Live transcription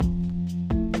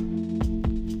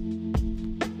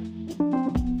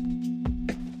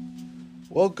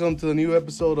Welcome to the new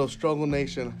episode of Struggle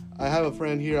Nation. I have a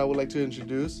friend here I would like to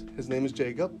introduce. His name is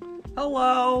Jacob.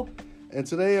 Hello. And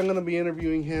today I'm going to be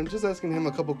interviewing him, just asking him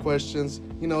a couple questions,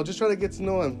 just try to get to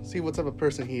know him, see what type of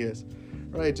person he is.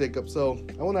 All right, Jacob, so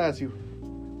I want to ask you,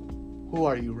 who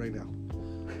are you right now?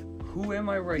 Who am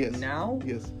I right now?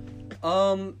 Yes.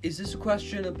 Is this a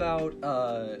question about,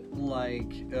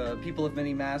 people have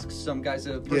many masks, some guys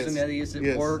have personalities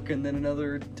at work, and then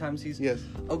another times he's... Yes.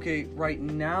 Okay, right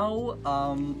now,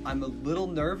 I'm a little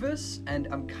nervous, and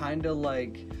I'm kind of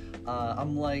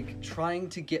trying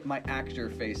to get my actor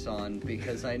face on,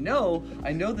 because I know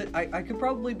that I could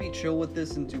probably be chill with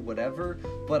this and do whatever,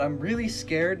 but I'm really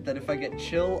scared that if I get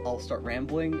chill, I'll start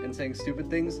rambling and saying stupid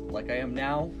things like I am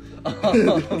now.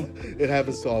 It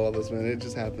happens to all of us, man. It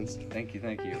just happens. Thank you.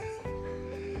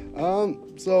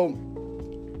 So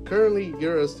currently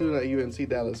you're a student at UNC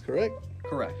Dallas, correct?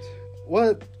 Correct.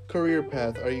 What career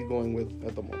path are you going with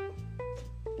at the moment?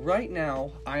 Right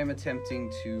now, I am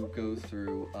attempting to go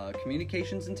through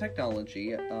communications and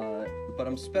technology, but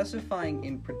I'm specifying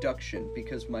in production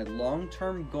because my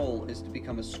long-term goal is to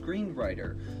become a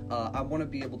screenwriter. I want to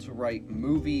be able to write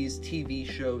movies, TV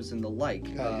shows, and the like,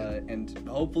 and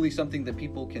hopefully something that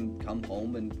people can come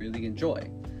home and really enjoy.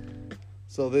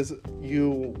 So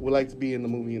you would like to be in the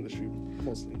movie industry,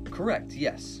 mostly? Correct,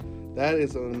 yes. That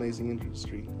is an amazing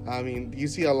industry. I mean, you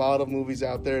see a lot of movies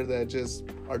out there that just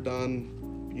are done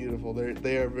beautiful.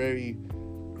 They are very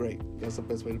great. That's the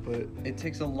best way to put it. It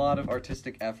takes a lot of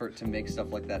artistic effort to make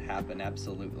stuff like that happen,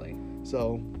 absolutely.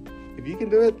 So, if you can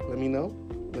do it, let me know.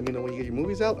 Let me know when you get your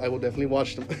movies out. I will definitely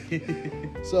watch them.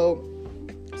 So,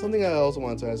 something I also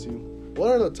wanted to ask you, what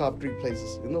are the top 3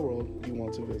 places in the world you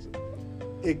want to visit?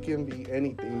 It can be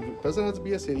anything. It doesn't have to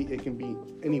be a city. It can be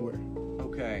anywhere.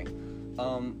 Okay.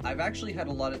 I've actually had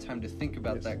a lot of time to think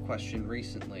about that question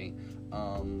recently.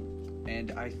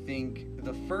 And I think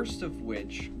the first of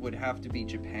which would have to be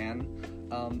Japan.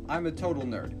 I'm a total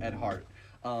nerd at heart.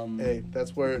 Hey,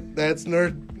 that's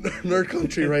nerd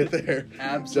country right there.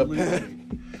 Absolutely. Japan.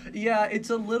 Yeah,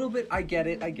 it's a little bit, I get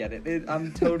it.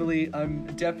 I'm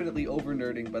definitely over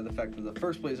nerding by the fact that the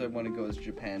first place I want to go is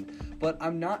Japan. But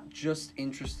I'm not just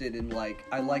interested in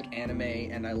I like anime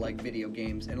and I like video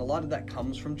games, and a lot of that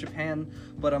comes from Japan,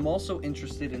 but I'm also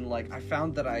interested in I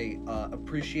found that I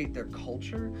appreciate their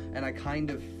culture, and I kind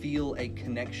of feel a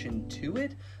connection to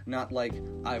it. Not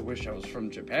I wish I was from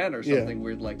Japan or something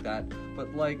weird like that, but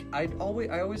I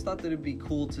always thought that it'd be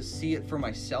cool to see it for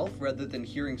myself rather than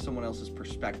hearing someone else's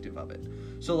perspective of it.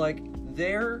 So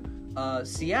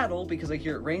Seattle, because I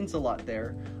hear it rains a lot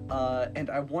there, and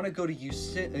I want to go to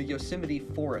Yosemite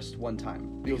Forest one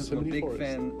time because I'm a big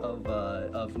fan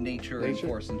of nature and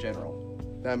forest in general.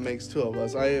 That makes 2 of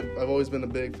us. I've always been a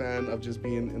big fan of just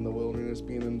being in the wilderness,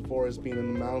 being in the forest, being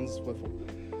in the mountains.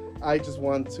 I just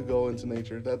want to go into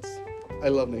nature. I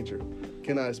love nature.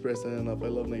 Cannot express that enough. I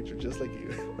love nature just like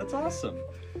you. That's awesome.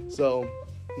 So,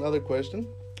 another question.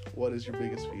 What is your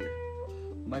biggest fear?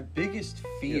 My biggest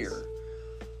fear?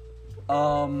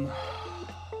 Yes.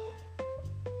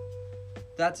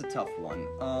 That's a tough one.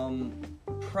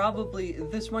 Probably,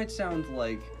 this might sound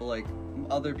like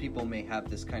other people may have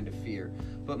this kind of fear,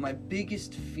 but my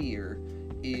biggest fear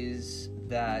is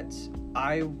that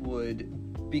I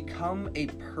would become a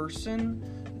person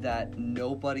that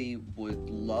nobody would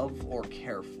love or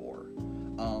care for.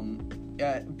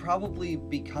 Probably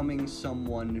becoming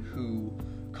someone who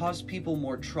caused people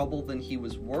more trouble than he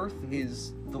was worth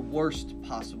is the worst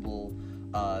possible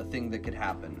thing that could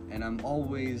happen. And I'm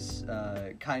always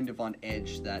kind of on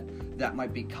edge that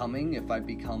might be coming if I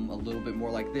become a little bit more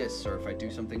like this, or if I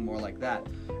do something more like that.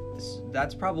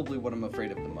 That's probably what I'm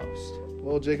afraid of the most.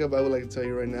 Well, Jacob, I would like to tell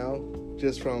you right now,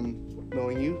 just from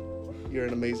knowing you're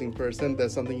an amazing person.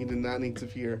 That's something you do not need to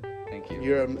fear. Thank you.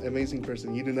 You're an amazing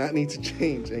person. You do not need to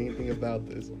change anything about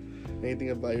this.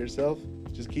 Anything about yourself.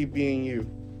 Just keep being you.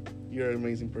 You're an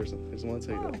amazing person. I just want to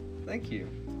tell you that. Thank you.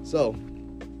 So,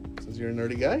 since you're a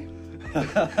nerdy guy,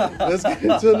 let's get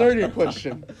into a nerdier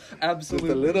question. Absolutely.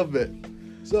 Just a little bit.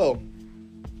 So,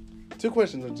 2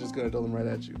 questions. I'm just going to throw them right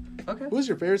at you. Okay. Who's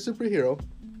your favorite superhero,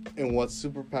 and what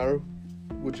superpower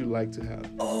would you like to have?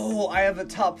 Oh, I have a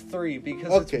top 3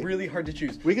 because it's really hard to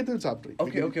choose. We can do top 3.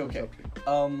 Okay.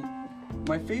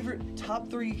 My favorite top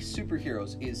 3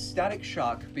 superheroes is Static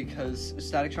Shock, because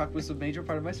Static Shock was a major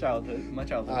part of my childhood.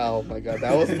 Oh my god,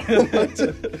 that was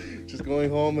just going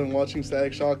home and watching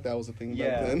Static Shock. That was a thing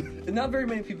back then. Not very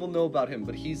many people know about him,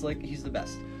 but he's the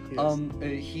best.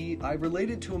 Yes. I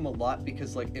related to him a lot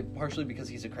because partially because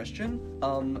he's a Christian,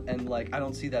 and I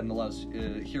don't see that in a lot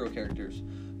of hero characters.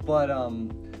 But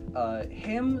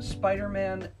Him,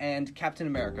 Spider-Man, and Captain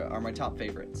America are my top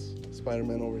favorites.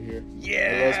 Spider-Man over here.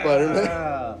 Yeah! I love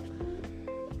Spider-Man.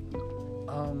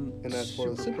 And that's for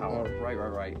the superpower.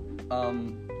 Right.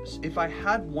 If I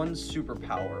had one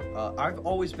superpower, I've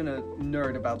always been a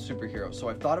nerd about superheroes, so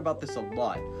I've thought about this a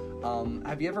lot.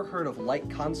 Have you ever heard of light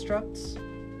constructs?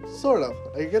 Sort of.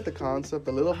 I get the concept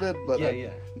a little bit, but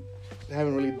Yeah. I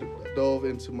haven't really dove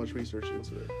into much research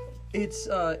into it. It's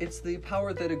the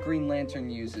power that a Green Lantern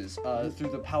uses.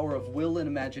 Through the power of will and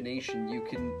imagination, you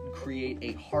can create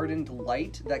a hardened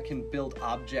light that can build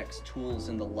objects, tools,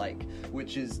 and the like,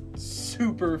 which is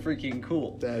super freaking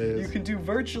cool. That is. You can do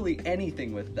virtually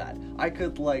anything with that. I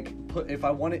could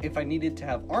if I needed to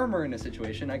have armor in a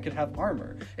situation, I could have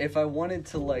armor. If I wanted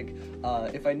to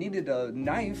if I needed a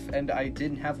knife and I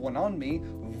didn't have one on me,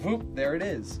 whoop, there it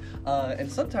is.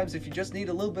 And sometimes if you just need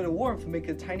a little bit of warmth, make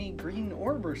a tiny green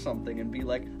orb or something and be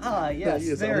like, yes,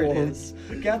 Yes, there I'm it warm. is.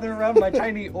 Gather around my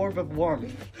tiny orb of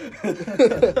warmth.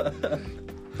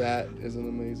 That is an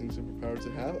amazing superpower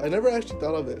to have. I never actually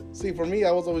thought of it. See, for me,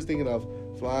 I was always thinking of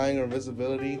flying or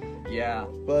invisibility, Yeah.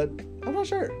 but I'm not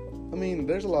sure. I mean,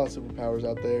 there's a lot of superpowers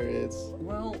out there.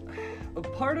 Well, a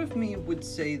part of me would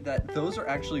say that those are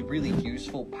actually really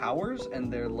useful powers,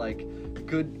 and they're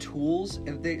good tools.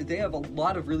 And they have a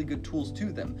lot of really good tools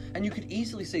to them. And you could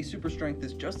easily say super strength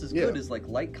is just as good as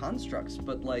light constructs,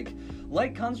 but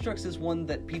light constructs is one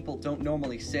that people don't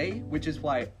normally say, which is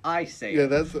why I say Yeah,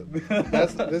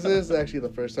 it. this is actually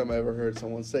the first time I ever heard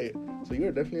someone say it. So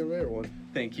you're definitely a rare one.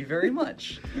 Thank you very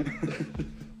much.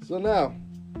 So now,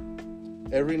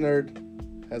 every nerd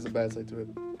has a bad side to it.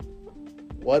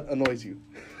 What annoys you?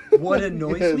 What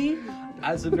annoys Yes. me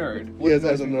as a nerd? What Yes,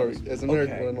 annoys as a me nerd. most? As a nerd,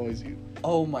 Okay. what annoys you?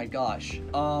 Oh my gosh.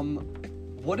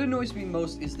 What annoys me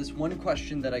most is this one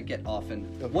question that I get often.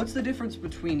 Okay. What's the difference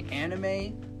between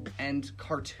anime and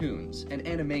cartoons and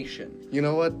animation? You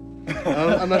know what?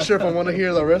 I'm not sure if I want to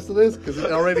hear the rest of this because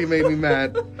it already made me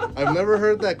mad. I've never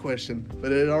heard that question,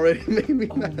 but it already made me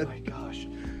Oh mad. my gosh.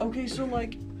 Okay, so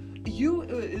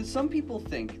some people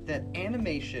think that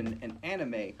animation and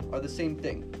anime are the same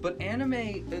thing, but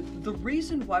anime, the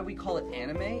reason why we call it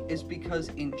anime is because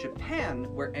in Japan,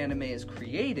 where anime is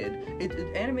created,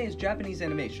 anime is Japanese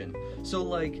animation. So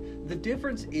the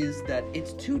difference is that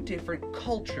it's two different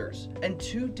cultures and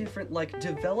two different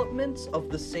developments of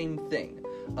the same thing.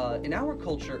 In our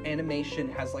culture, animation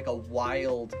has a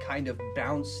wild, kind of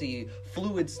bouncy,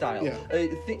 fluid style. Yeah.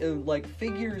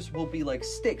 Figures will be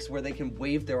sticks where they can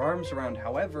wave their arms around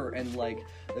however, and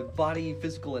body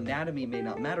physical anatomy may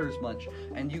not matter as much,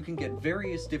 and you can get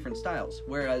various different styles.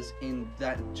 Whereas in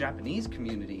that Japanese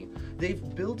community, they've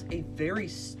built a very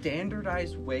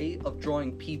standardized way of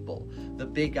drawing people. The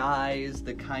big eyes,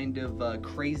 the kind of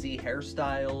crazy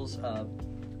hairstyles,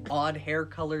 odd hair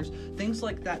colors, things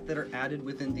like that that are added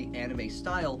within the anime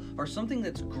style are something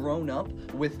that's grown up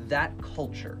with that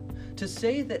culture. To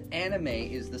say that anime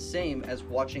is the same as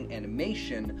watching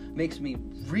animation makes me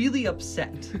really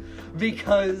upset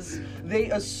because they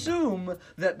assume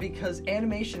that because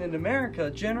animation in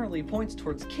America generally points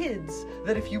towards kids,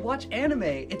 that if you watch anime,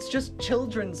 it's just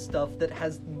children's stuff that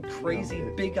has crazy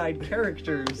big-eyed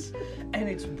characters, and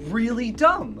it's really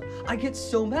dumb. I get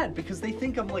so mad because they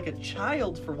think I'm like a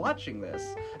child for watching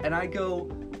this, and I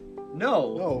go,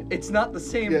 no, it's not the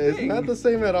same thing. Yeah, it's not the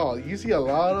same at all. You see a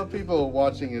lot of people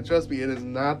watching it. Trust me, it is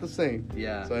not the same.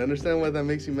 Yeah. So I understand why that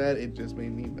makes you mad. It just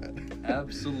made me mad.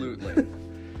 Absolutely.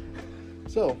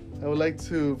 So, I would like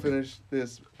to finish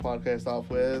this podcast off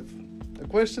with a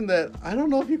question that I don't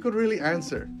know if you could really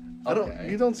answer. Okay.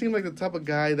 You don't seem like the type of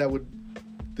guy that would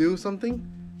do something,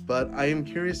 but I am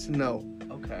curious to know.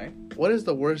 Okay. What is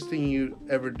the worst thing you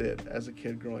ever did as a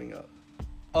kid growing up?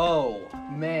 Oh,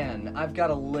 man, I've got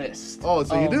a list. Oh,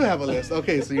 so you do have a list.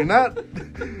 Okay, so you're not...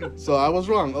 So I was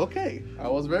wrong. Okay, I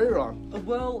was very wrong.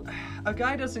 Well, a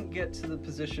guy doesn't get to the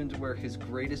position to where his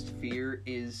greatest fear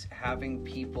is having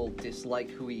people dislike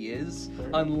who he is,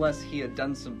 unless he had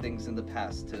done some things in the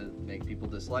past to make people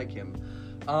dislike him.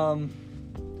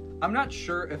 I'm not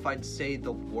sure if I'd say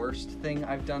the worst thing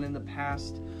I've done in the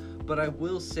past, but I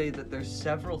will say that there's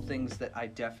several things that I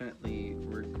definitely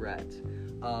regret.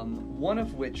 One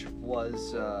of which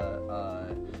was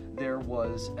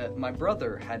my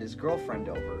brother had his girlfriend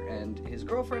over, and his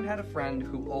girlfriend had a friend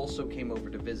who also came over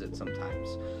to visit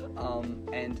sometimes.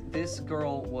 And this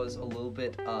girl was a little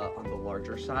bit on the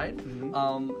larger side.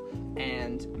 Mm-hmm.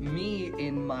 And me,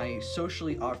 in my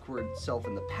socially awkward self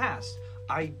in the past,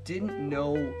 I didn't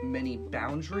know many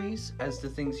boundaries as to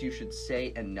things you should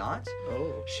say and not.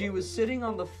 Oh. She was sitting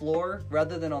on the floor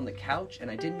rather than on the couch,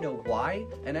 and I didn't know why.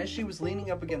 And as she was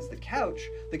leaning up against the couch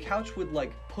would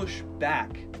like push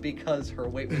back because her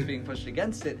weight was being pushed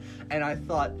against it. And I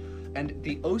thought, and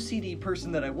the OCD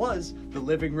person that I was, the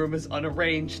living room is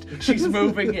unarranged. She's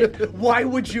moving it. Why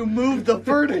would you move the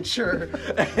furniture?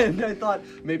 And I thought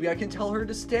maybe I can tell her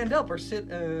to stand up or sit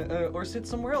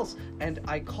somewhere else. And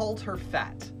I called her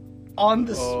fat. On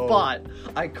the spot.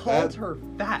 I called her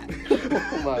fat.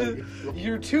 Oh my God.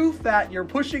 You're too fat. You're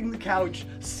pushing the couch.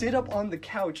 Sit up on the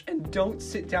couch and don't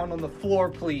sit down on the floor,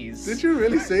 please. Did you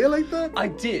really say it like that? I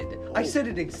did. I said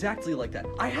it exactly like that.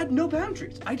 I had no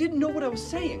boundaries. I didn't know what I was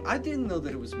saying. I didn't know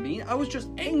that it was mean. I was just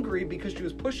angry because she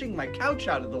was pushing my couch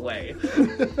out of the way.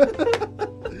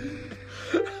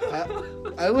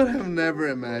 I would have never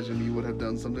imagined you would have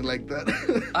done something like that.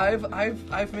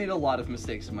 I've made a lot of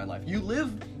mistakes in my life. You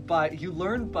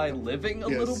learn by living a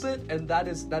little bit, and that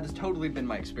has totally been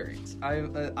my experience.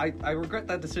 I regret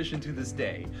that decision to this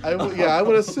day. I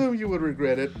would assume you would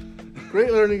regret it.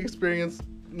 Great learning experience.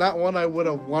 Not one I would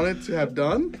have wanted to have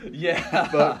done. Yeah.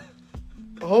 But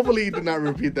hopefully you did not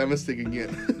repeat that mistake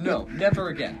again. No, never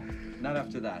again. Not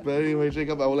after that. But anyway,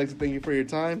 Jacob, I would like to thank you for your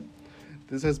time.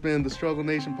 This has been the Struggle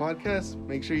Nation podcast.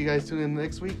 Make sure you guys tune in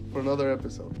next week for another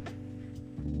episode.